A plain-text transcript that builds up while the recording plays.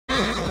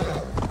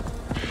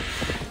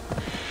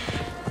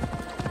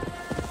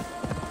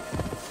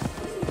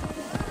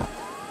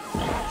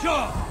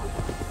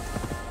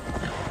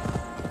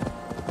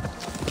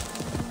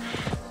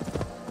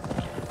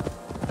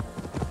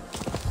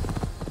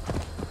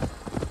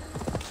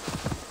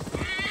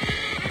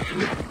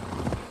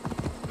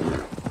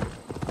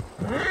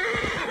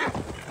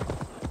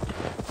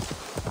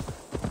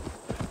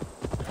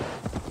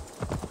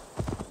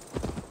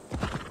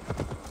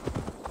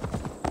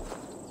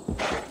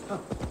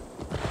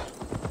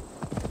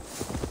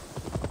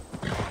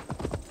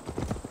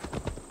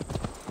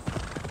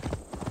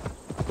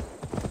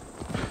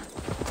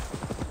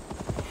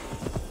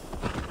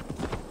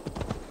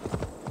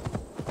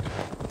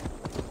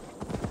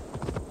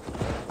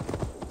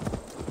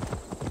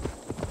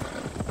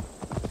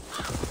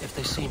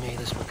they see me,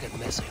 this will get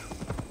messy.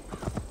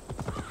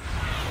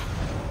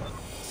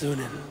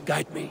 Thunin,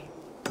 guide me.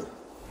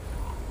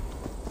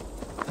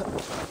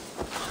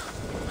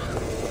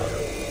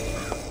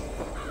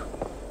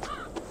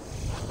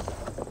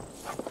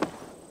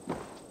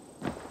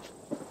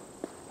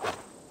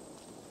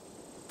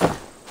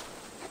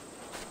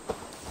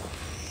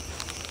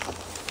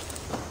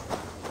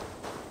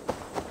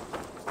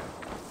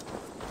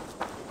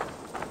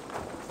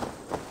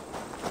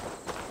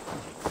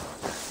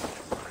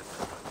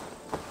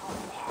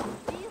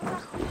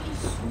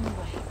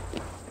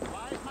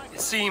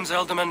 Seems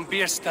Alderman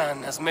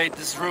Bierstan has made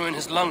this ruin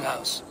his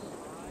longhouse.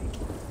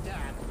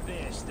 Damn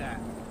Bierstan.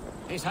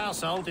 His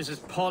household is as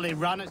poorly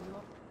run as...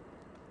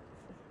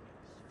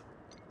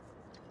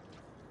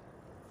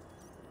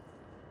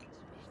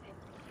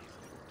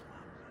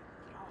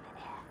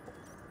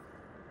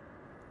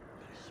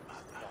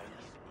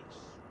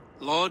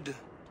 Lord?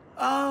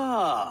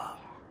 Ah,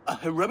 a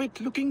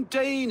heroic-looking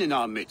Dane in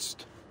our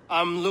midst.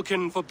 I'm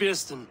looking for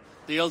Bierstan,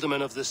 the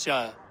alderman of the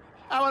Shire.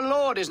 Our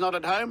lord is not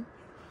at home,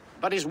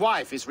 but his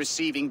wife is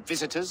receiving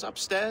visitors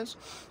upstairs,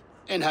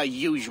 in her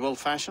usual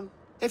fashion.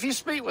 If you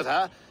speak with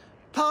her,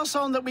 pass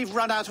on that we've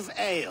run out of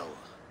ale.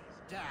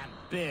 Damn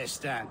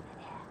Bierstan.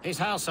 His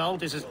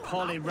household is as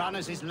poorly run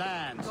as his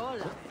land.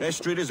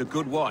 Estrid is a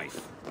good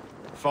wife.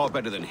 Far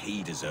better than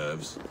he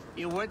deserves.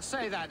 You would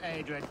say that,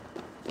 Adrian.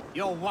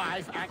 Your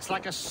wife acts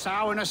like a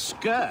sow in a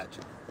skirt.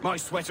 My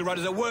sweater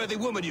rudder's a worthy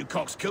woman, you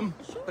coxcomb.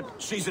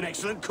 But she's an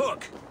excellent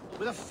cook.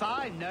 With a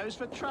fine nose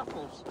for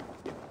truffles.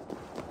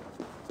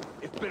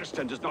 If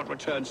Bierstan does not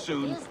return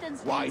soon,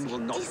 wine will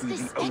not be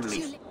the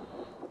only...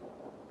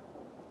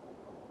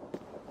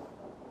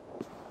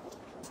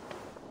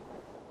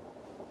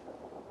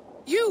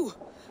 You!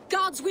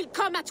 Guards will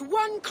come at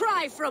one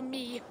cry from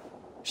me!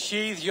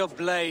 Sheathe your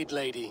blade,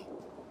 lady.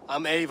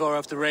 I'm Eivor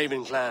of the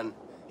Raven clan,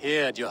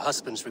 here at your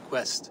husband's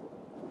request.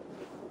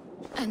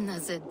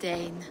 Another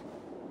Dane.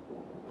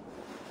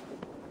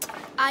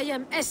 I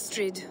am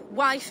Estrid,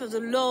 wife of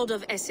the Lord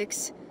of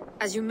Essex.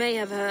 As you may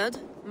have heard,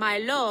 my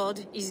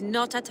lord is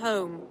not at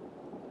home.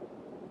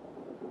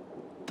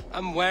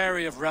 I'm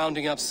wary of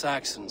rounding up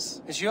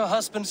Saxons. Is your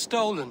husband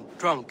stolen,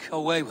 drunk,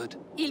 or wayward?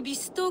 He'll be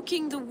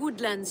stalking the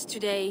woodlands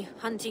today,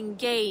 hunting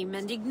game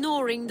and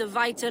ignoring the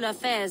vital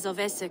affairs of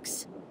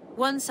Essex.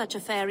 One such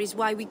affair is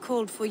why we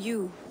called for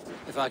you.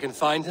 If I can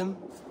find him,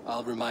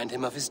 I'll remind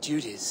him of his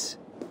duties.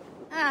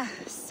 Ah,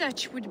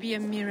 such would be a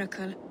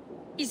miracle.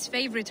 His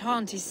favorite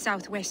haunt is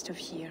southwest of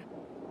here.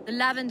 The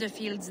lavender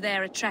fields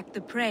there attract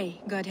the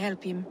prey, God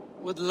help him.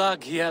 With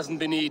luck, he hasn't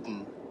been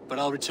eaten, but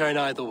I'll return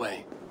either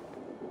way.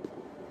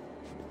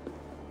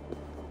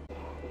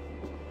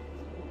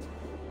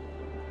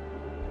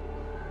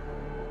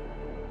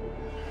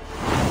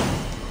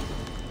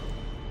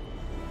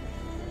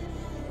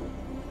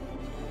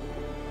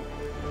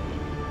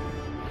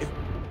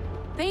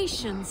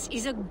 Patience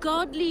is a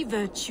godly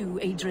virtue,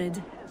 Adred.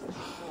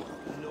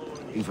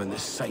 Even the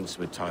saints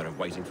would tire of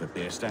waiting for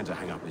Bierstan to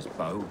hang up his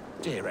bow.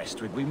 Dear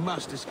Estrid, we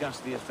must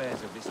discuss the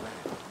affairs of this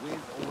land,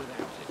 with or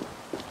without it.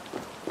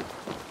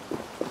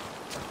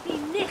 Die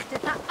nicht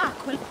het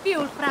aquel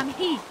fuel from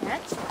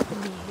heated.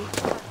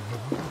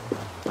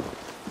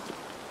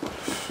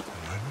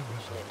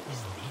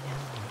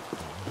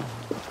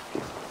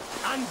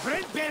 And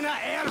Brent Bena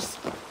Ers!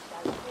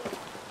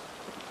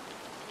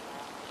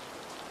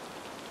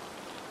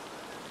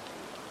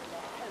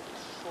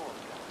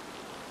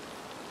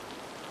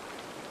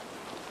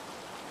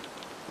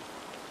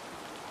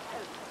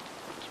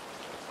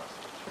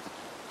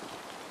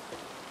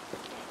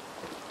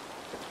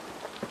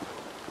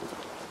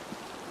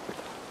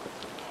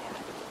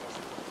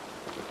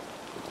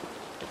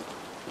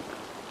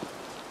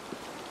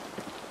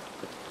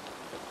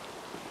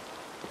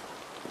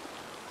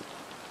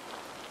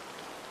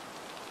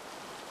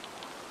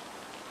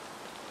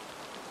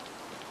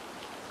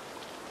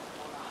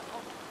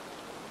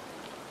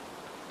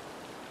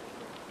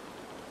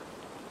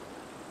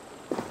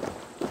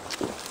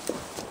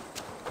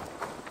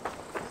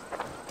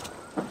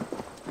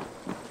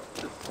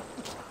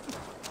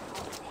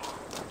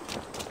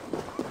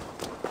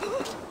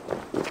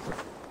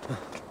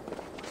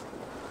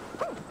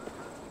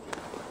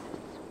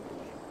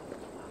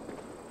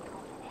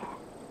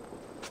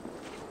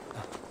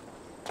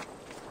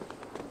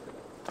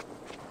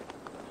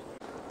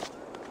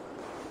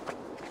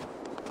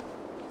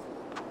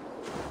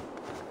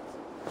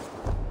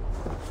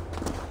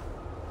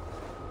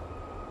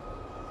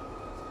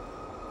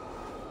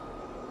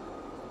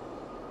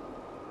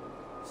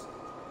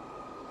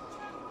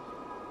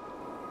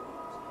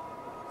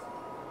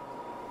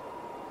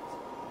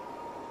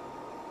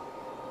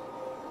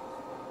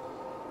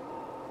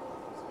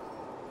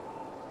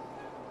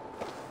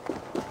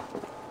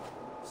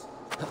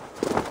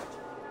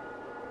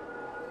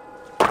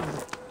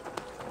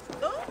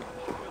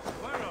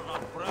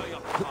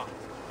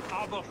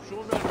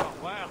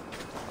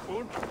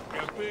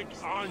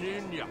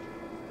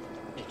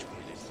 Ich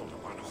will es so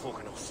eine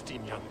hohen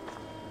Ostinian.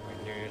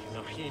 Wenn ihr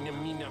nach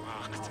jenem Mine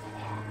macht,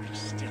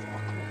 ist der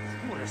Makro.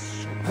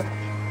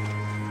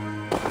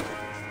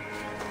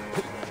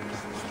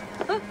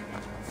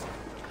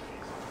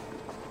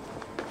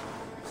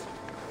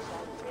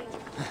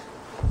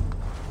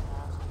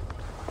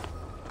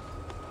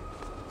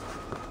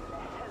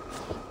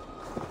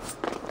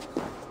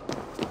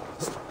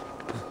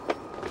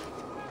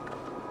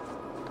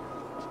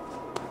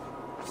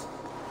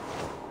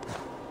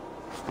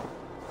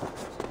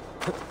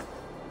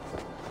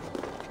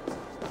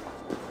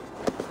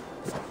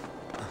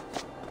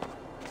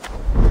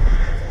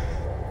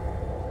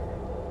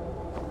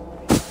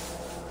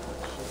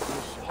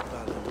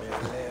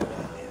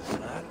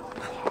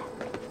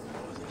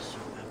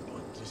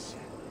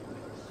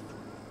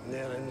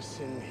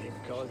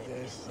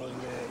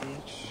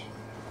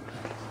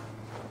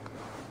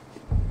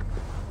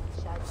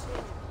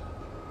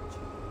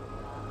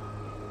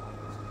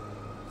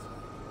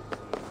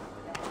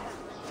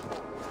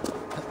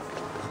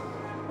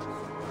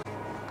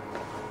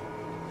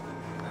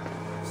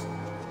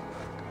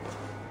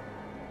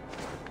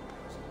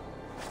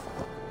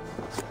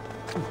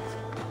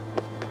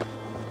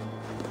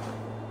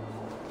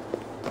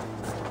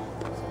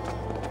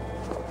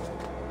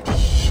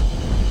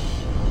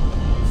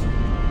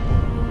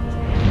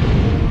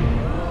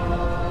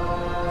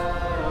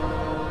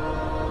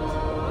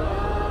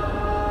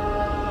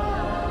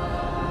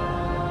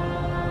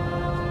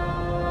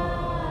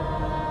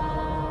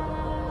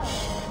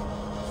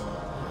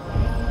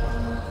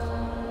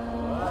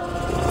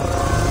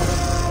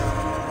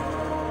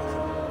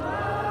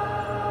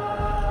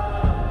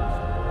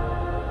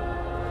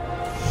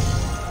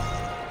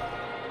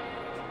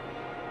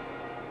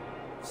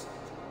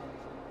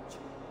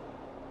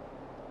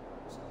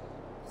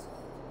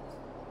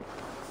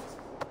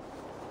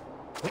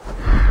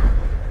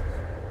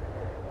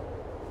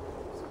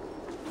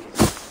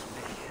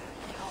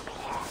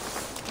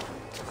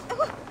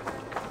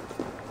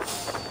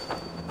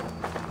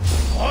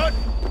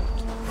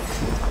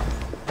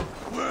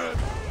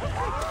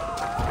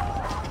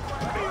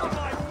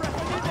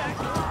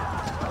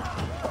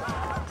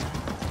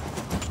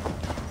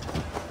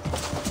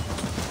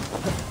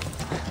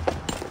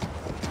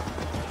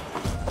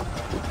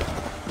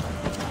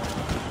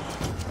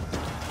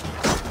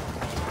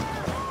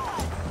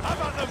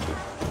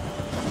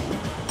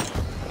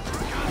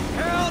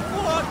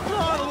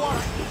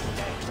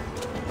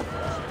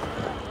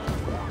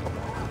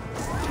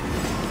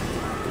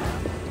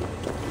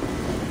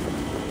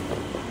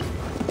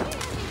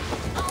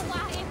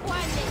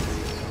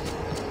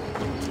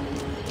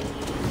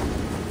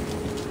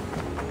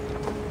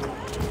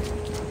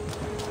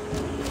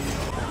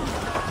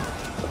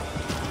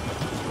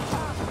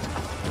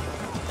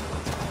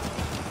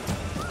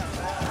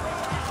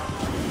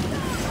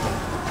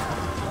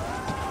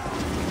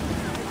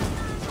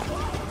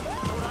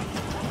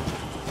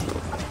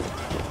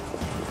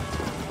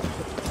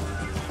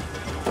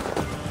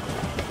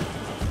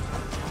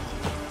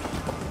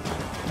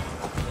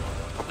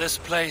 This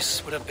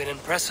place would have been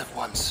impressive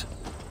once,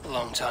 a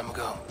long time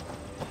ago.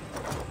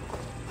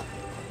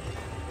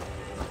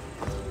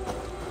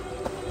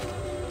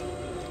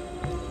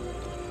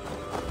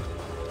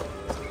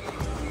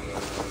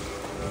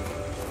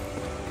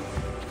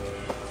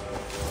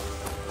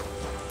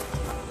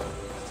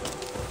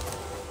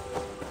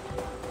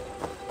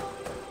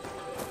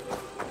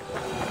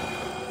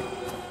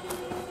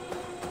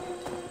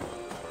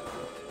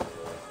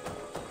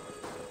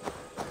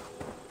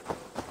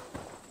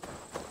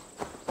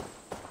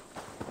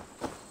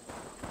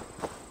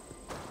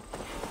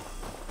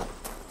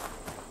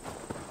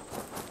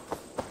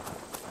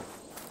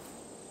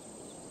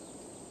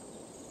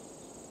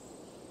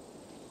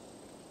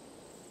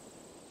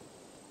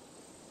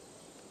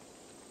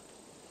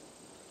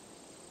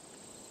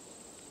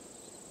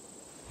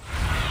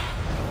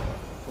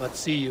 What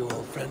see you,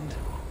 old friend?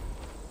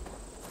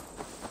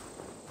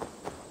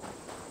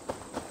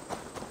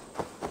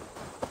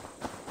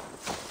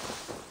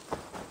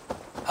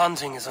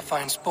 Hunting is a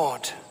fine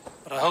sport,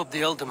 but I hope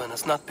the alderman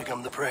has not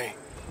become the prey.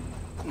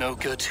 No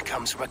good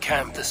comes from a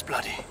camp this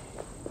bloody.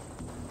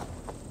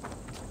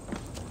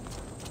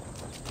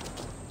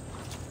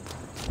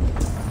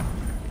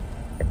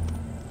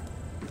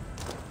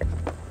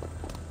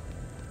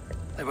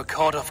 They were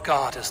caught off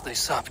guard as they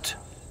supped.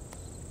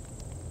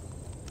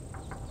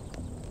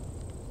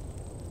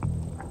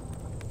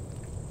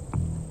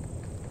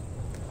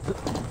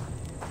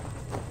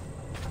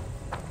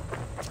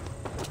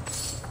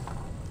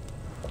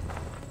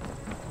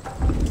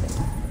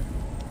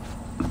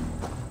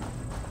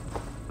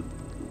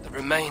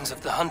 Remains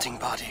of the hunting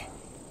party.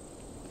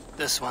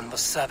 This one was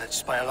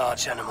savaged by a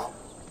large animal.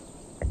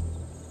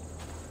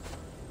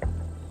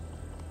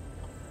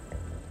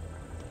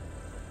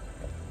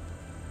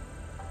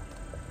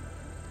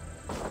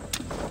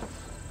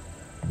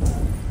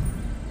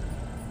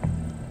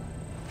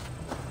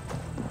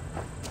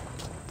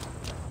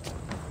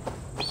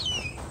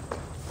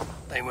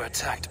 They were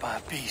attacked by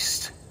a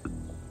beast.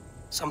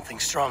 Something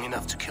strong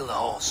enough to kill a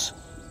horse.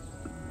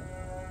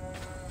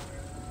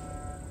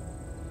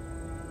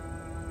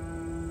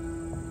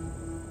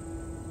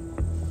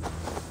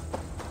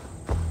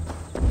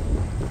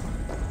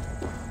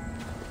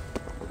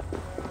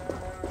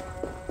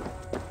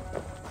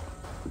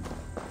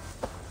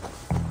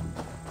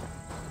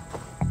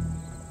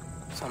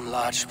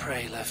 large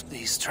prey left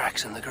these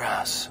tracks in the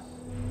grass.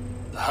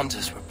 The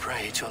hunters were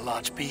prey to a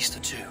large beast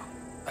or two.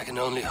 I can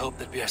only hope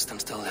that Björsten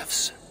still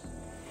lives.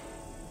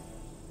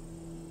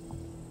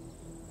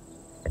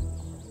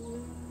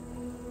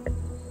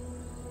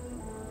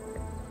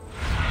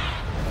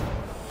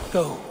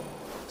 Go,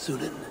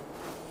 Sunan.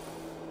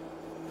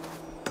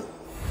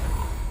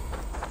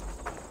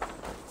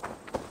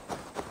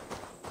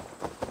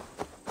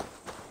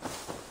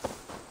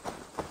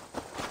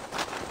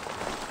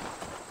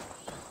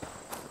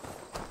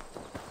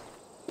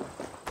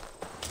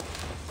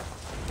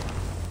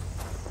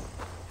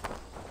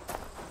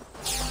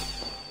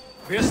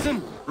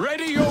 Björsten?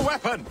 Ready your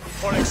weapon,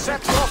 or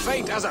accept your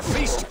fate as a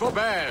feast for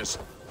bears.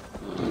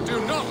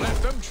 Do not let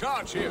them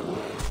charge you.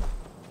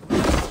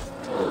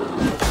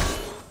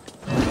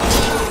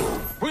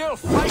 We'll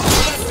fight to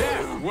the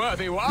death,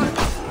 worthy one!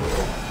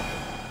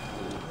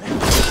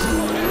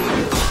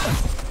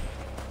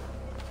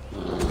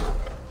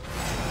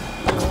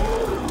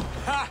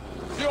 Ha!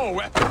 Your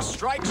weapon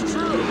strikes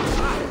true!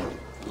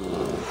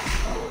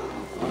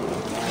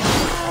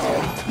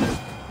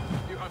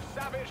 You have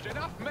savaged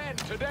enough men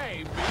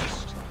today,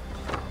 beast!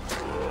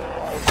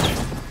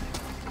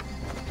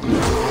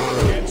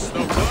 It's the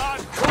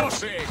blood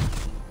coursing!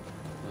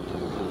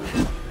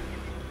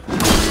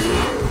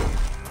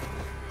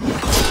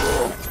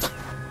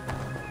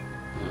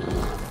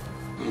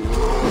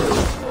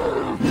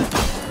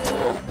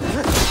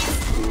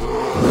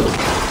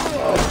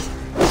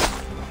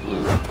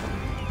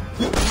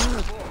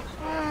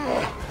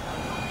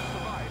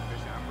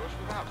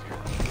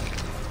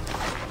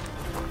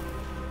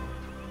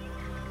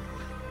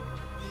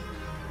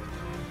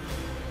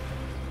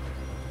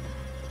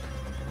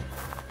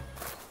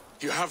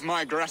 You have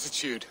my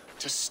gratitude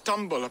to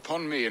stumble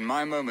upon me in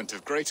my moment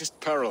of greatest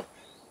peril.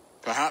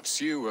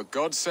 Perhaps you were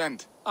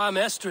God-sent. I'm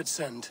Estrid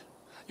sent.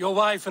 Your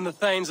wife and the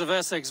Thanes of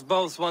Essex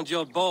both want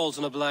your balls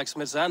on a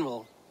blacksmith's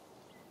anvil.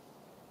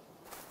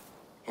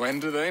 When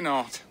do they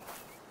not?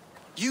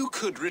 You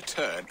could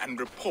return and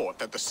report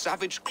that the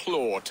savage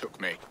claw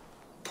took me.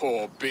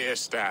 Poor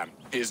Björsten,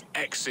 his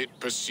exit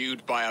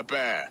pursued by a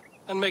bear.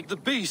 And make the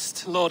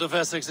beast Lord of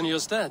Essex in your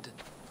stead.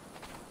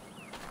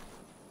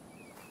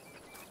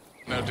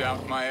 No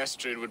doubt my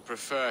Estrid would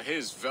prefer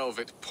his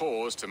velvet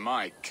paws to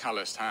my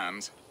calloused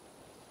hands.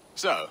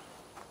 So,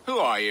 who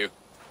are you?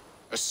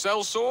 A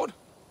sellsword?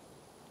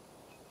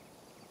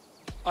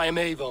 I am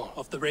Eivor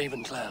of the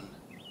Raven clan.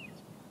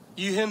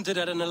 You hinted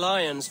at an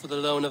alliance for the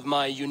loan of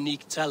my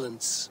unique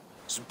talents.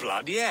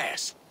 Blood,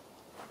 yes.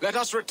 Let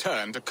us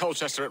return to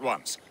Colchester at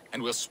once,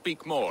 and we'll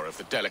speak more of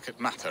the delicate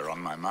matter on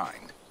my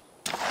mind.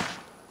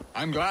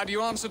 I'm glad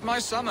you answered my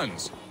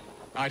summons.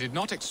 I did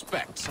not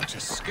expect such a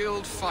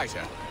skilled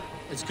fighter.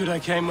 It's good I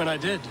came when I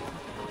did.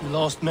 You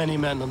lost many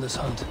men on this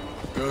hunt.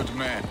 Good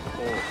men,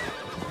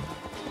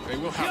 all. They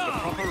will have the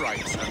proper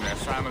rights, and their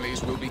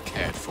families will be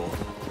cared for.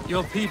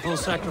 Your people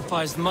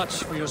sacrificed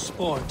much for your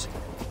sport.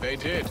 They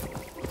did.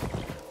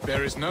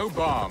 There is no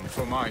balm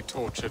for my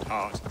tortured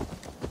heart.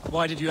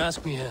 Why did you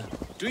ask me here?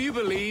 Do you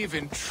believe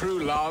in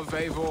true love,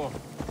 Eivor?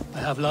 I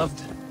have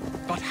loved.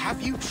 But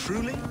have you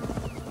truly?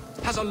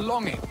 Has a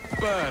longing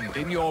burned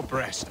in your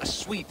breast, a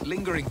sweet,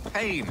 lingering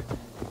pain,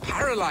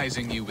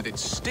 paralyzing you with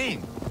its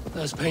sting?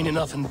 There's pain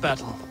enough in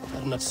battle. I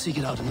do not seek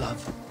it out in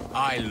love.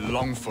 I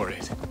long for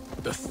it.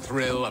 The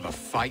thrill of a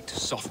fight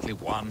softly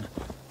won.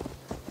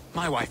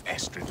 My wife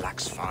Estrid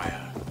lacks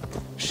fire.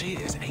 She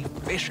is a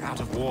fish out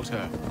of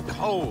water,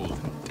 cold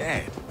and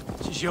dead.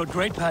 She showed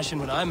great passion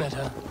when I met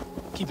her,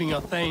 keeping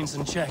our Thanes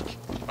in check.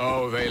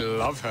 Oh, they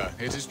love her,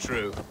 it is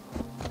true.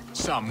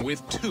 Some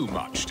with too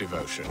much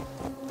devotion.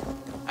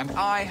 And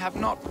I have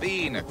not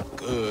been a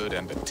good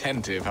and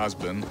attentive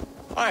husband.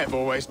 I have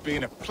always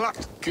been a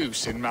plucked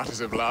goose in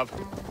matters of love.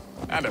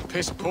 And a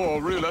piss-poor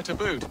ruler to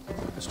boot.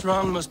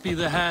 Strong must be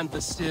the hand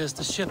that steers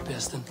the ship,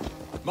 Björsten.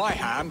 My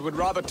hand would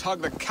rather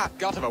tug the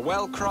catgut of a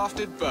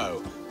well-crafted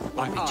bow.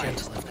 My Be eyes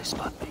gentle if they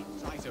spot me.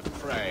 sight of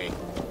prey.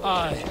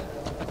 Aye,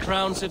 a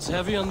crown sits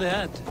heavy on the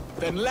head.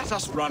 Then let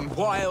us run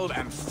wild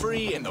and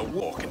free in the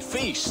walk and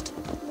feast.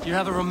 You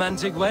have a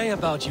romantic way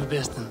about you,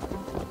 Björsten.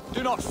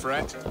 Do not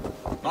fret.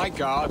 My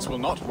guards will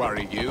not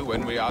worry you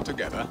when we are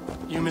together.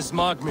 You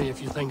mismark me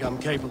if you think I'm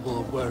capable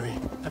of worry.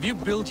 Have you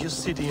built your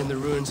city in the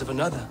ruins of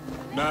another?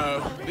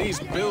 No, these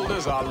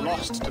builders are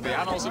lost to the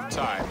annals of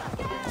time.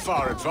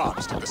 Far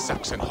advanced in the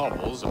Saxon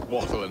hovels of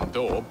Wattle and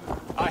Daub,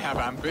 I have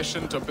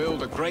ambition to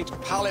build a great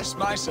palace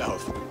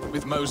myself,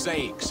 with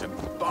mosaics and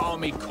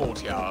balmy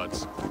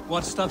courtyards.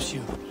 What stops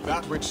you?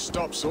 That which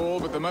stops all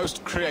but the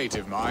most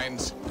creative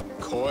minds.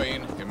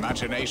 Coin,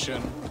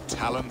 imagination,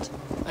 talent.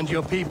 And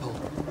your people?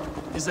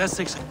 Is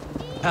Essex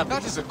happy?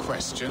 That is a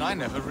question I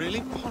never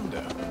really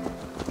ponder.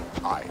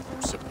 I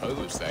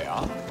suppose they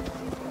are.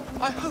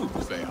 I hope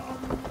they are.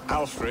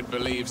 Aelfred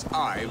believes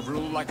I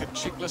rule like a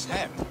chickless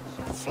hen,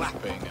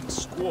 flapping and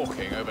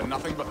squawking over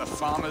nothing but the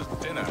farmer's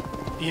dinner.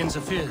 He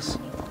interferes.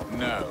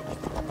 No,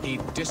 he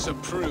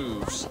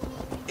disapproves.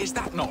 Is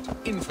that not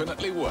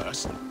infinitely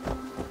worse?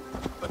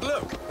 But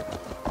look,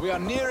 we are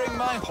nearing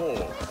my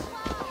hall.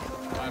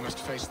 My must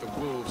face the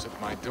wolves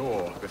at my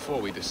door before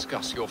we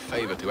discuss your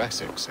favor to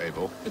Essex,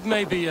 Eivor. It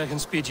may be I can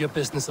speed your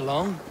business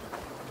along.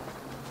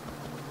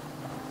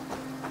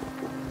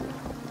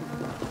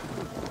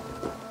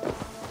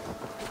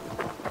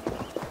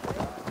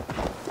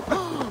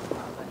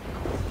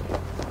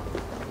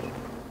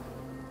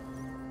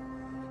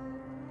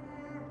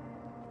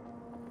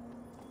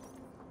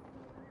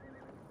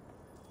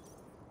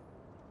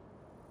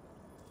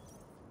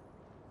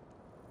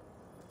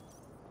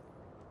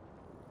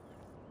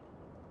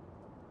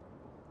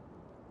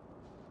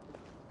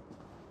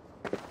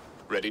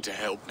 Ready to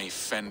help me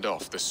fend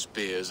off the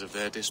spears of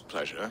their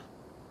displeasure?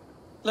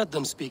 Let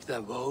them speak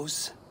their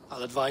woes.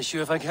 I'll advise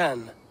you if I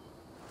can.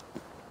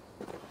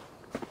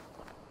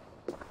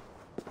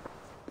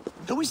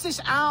 Who is this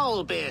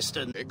owl,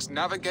 Bearston?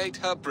 Navigate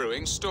her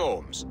brewing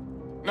storms.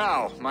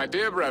 Now, my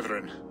dear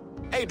brethren,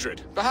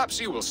 Adrid,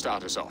 perhaps you will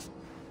start us off.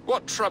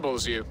 What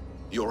troubles you?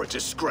 You're a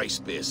disgrace,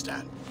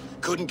 Beerstan.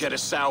 Couldn't get a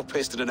sow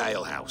pissed in an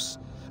alehouse.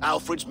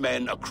 Alfred's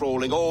men are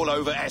crawling all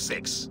over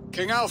Essex.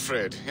 King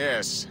Aelfred,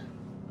 yes.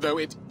 Though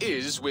it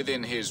is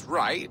within his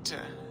right,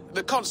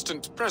 the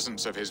constant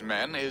presence of his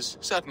men is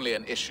certainly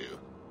an issue.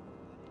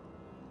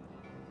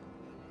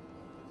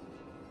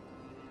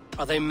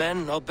 Are they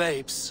men or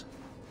babes?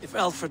 If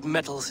Alfred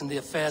meddles in the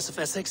affairs of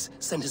Essex,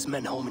 send his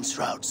men home in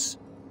shrouds.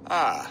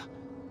 Ah,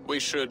 we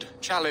should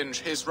challenge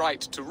his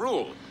right to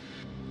rule.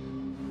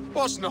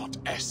 Was not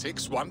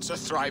Essex once a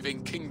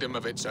thriving kingdom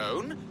of its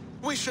own?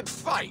 We should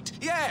fight,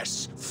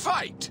 yes,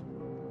 fight!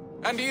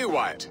 And you,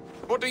 Wyatt,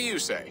 what do you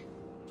say?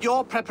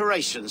 Your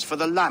preparations for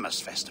the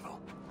Lammas festival.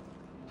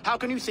 How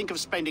can you think of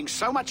spending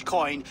so much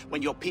coin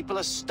when your people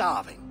are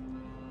starving?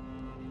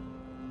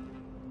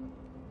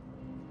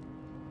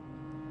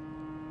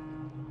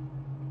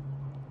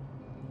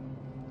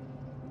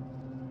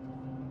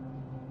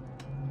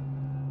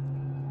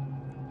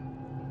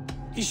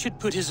 He should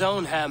put his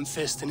own ham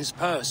fist in his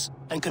purse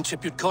and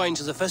contribute coin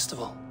to the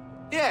festival.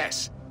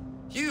 Yes,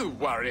 you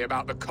worry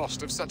about the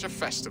cost of such a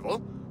festival,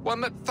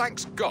 one that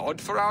thanks God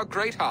for our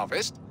great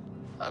harvest.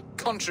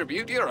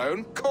 Contribute your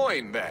own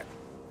coin, then.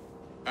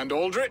 And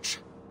Aldrich,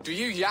 do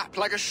you yap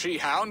like a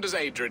she-hound as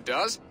Adrid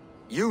does?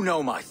 You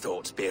know my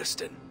thoughts,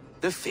 Bearston.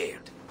 The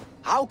feared.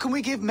 How can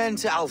we give men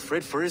to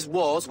Alfred for his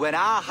wars when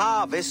our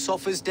harvest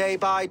suffers day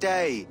by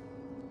day?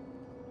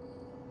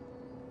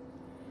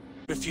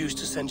 Refuse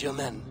to send your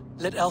men.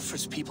 Let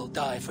Alfred's people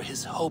die for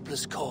his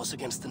hopeless cause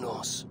against the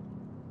Norse.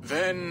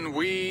 Then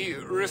we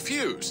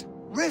refuse.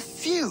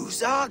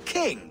 Refuse our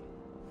king?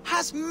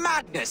 Has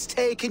madness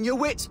taken your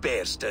wits,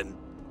 Bearston?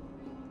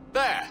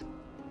 There.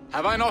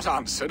 Have I not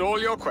answered all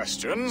your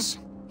questions?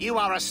 You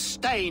are a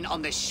stain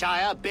on this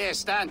shire,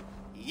 Bearstan.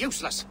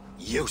 Useless.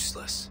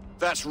 Useless.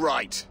 That's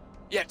right.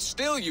 Yet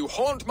still you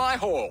haunt my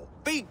hall.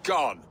 Be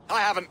gone. I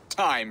haven't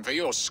time for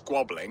your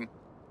squabbling.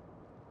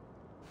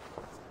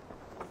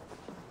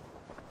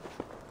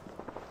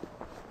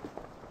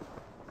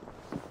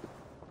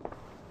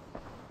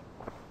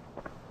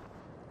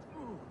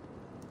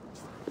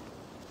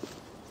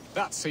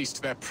 That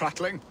ceased their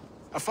prattling.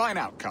 A fine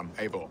outcome,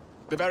 Eivor.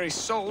 The very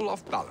soul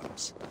of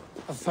balance.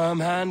 A firm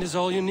hand is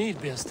all you need,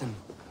 Bearston.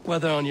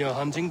 Whether on your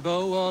hunting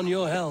bow or on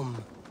your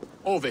helm.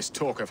 All this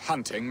talk of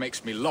hunting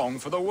makes me long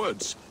for the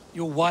woods.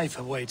 Your wife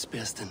awaits,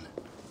 Bearston.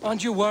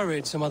 Aren't you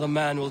worried some other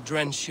man will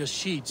drench your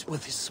sheets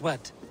with his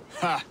sweat?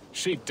 Ha!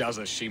 She does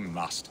as she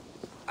must.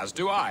 As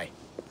do I.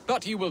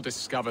 But you will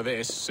discover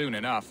this soon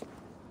enough.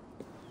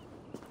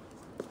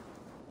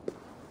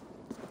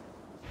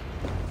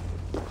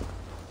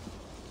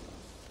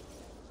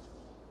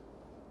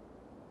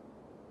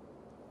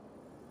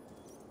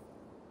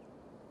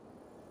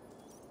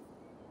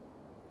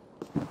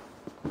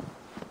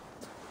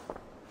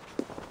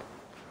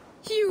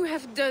 You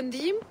have done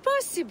the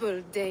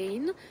impossible,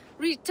 Dane.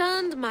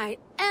 Returned my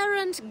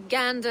errant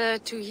gander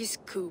to his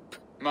coop.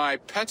 My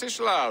pettish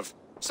love.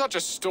 Such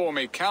a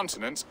stormy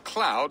countenance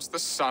clouds the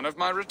sun of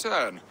my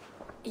return.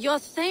 Your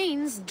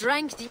thanes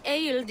drank the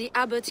ale the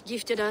abbot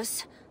gifted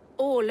us.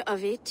 All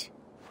of it.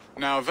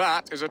 Now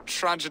that is a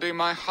tragedy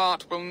my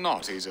heart will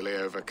not easily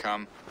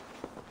overcome.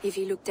 If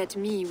he looked at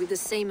me with the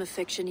same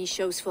affection he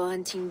shows for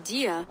hunting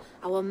deer,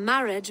 our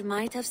marriage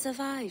might have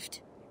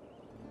survived.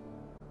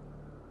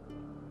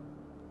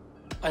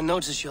 I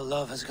notice your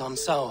love has gone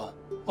sour.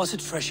 Was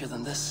it fresher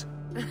than this?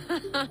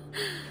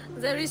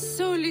 There is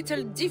so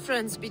little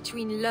difference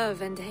between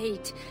love and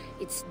hate.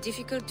 It's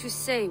difficult to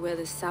say where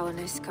the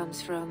sourness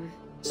comes from.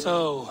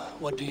 So,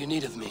 what do you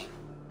need of me?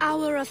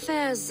 Our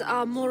affairs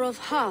are more of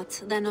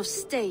heart than of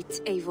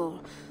state, Eivor.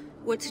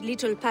 What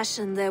little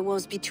passion there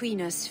was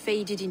between us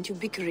faded into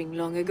bickering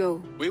long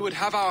ago. We would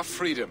have our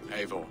freedom,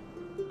 Eivor.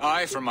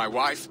 I from my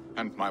wife,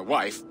 and my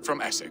wife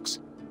from Essex.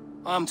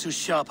 I'm too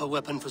sharp a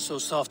weapon for so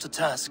soft a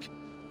task.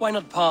 Why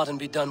not part and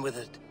be done with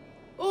it?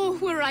 Oh,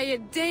 were I a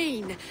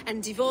Dane,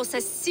 and divorce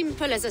as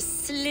simple as a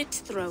slit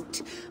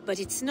throat. But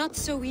it's not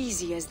so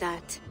easy as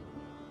that.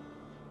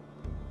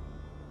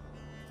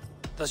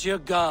 Does your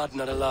god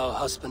not allow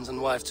husbands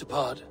and wives to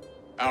part?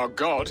 Our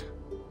god?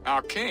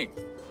 Our king?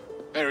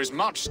 There is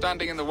much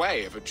standing in the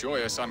way of a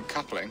joyous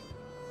uncoupling.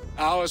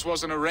 Ours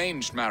was an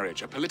arranged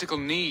marriage, a political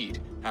need,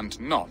 and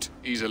not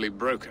easily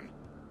broken.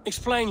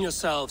 Explain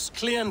yourselves,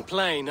 clear and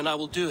plain, and I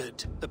will do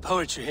it. The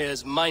poetry here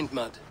is mind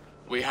mud.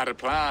 We had a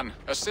plan,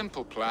 a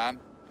simple plan.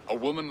 A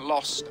woman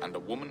lost and a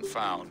woman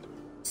found.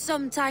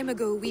 Some time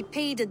ago, we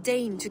paid a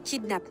Dane to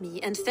kidnap me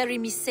and ferry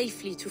me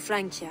safely to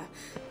Francia.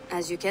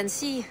 As you can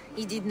see,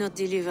 he did not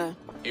deliver.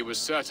 He was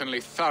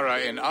certainly thorough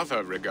in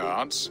other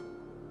regards.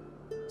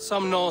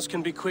 Some Norse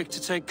can be quick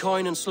to take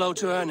coin and slow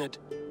to earn it.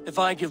 If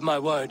I give my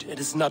word, it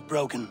is not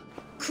broken.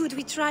 Could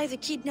we try the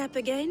kidnap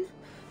again?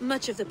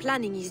 Much of the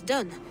planning is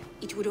done.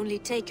 It would only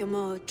take a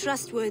more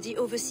trustworthy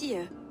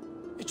overseer.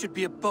 It should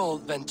be a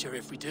bold venture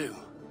if we do.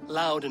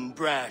 Loud and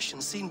brash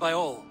and seen by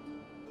all.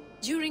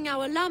 During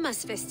our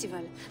Llamas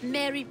festival,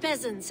 merry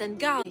peasants and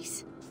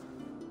guards.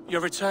 Your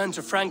return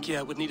to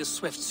Francia would need a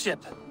swift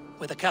ship,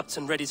 with a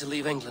captain ready to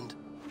leave England.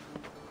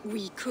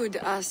 We could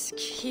ask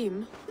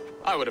him.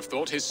 I would have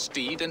thought his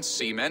steed and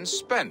seamen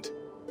spent.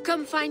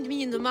 Come find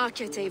me in the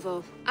market,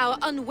 Eivor. Our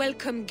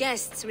unwelcome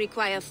guests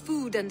require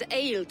food and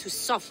ale to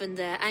soften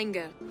their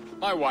anger.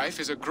 My wife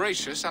is a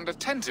gracious and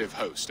attentive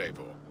host,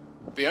 Eivor.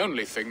 The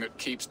only thing that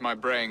keeps my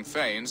braying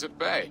thanes at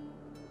bay.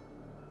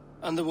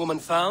 And the woman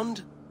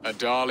found? A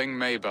darling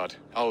Maybud,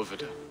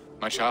 Alvida,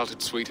 my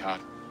childhood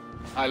sweetheart.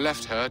 I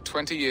left her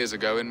 20 years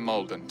ago in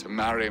Malden to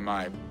marry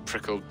my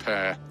prickled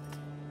pear.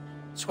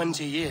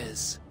 20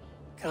 years?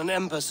 Can an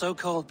ember so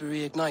cold be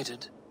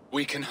reignited?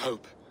 We can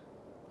hope.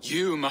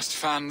 You must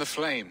fan the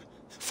flame.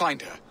 Find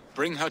her,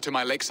 bring her to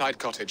my lakeside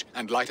cottage,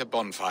 and light a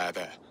bonfire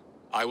there.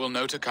 I will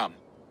know to come.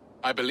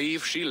 I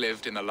believe she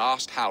lived in the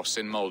last house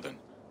in Malden.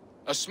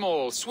 A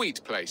small,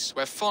 sweet place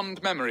where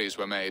fond memories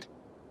were made.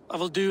 I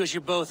will do as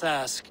you both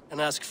ask,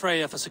 and ask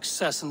Freya for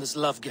success in this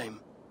love game.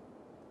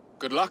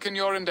 Good luck in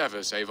your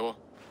endeavors, Eivor.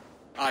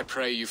 I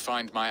pray you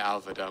find my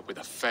Alvida with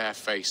a fair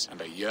face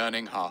and a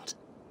yearning heart.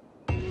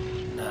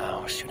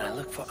 Now, should I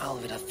look for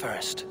Alvida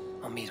first,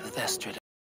 or meet with Estrid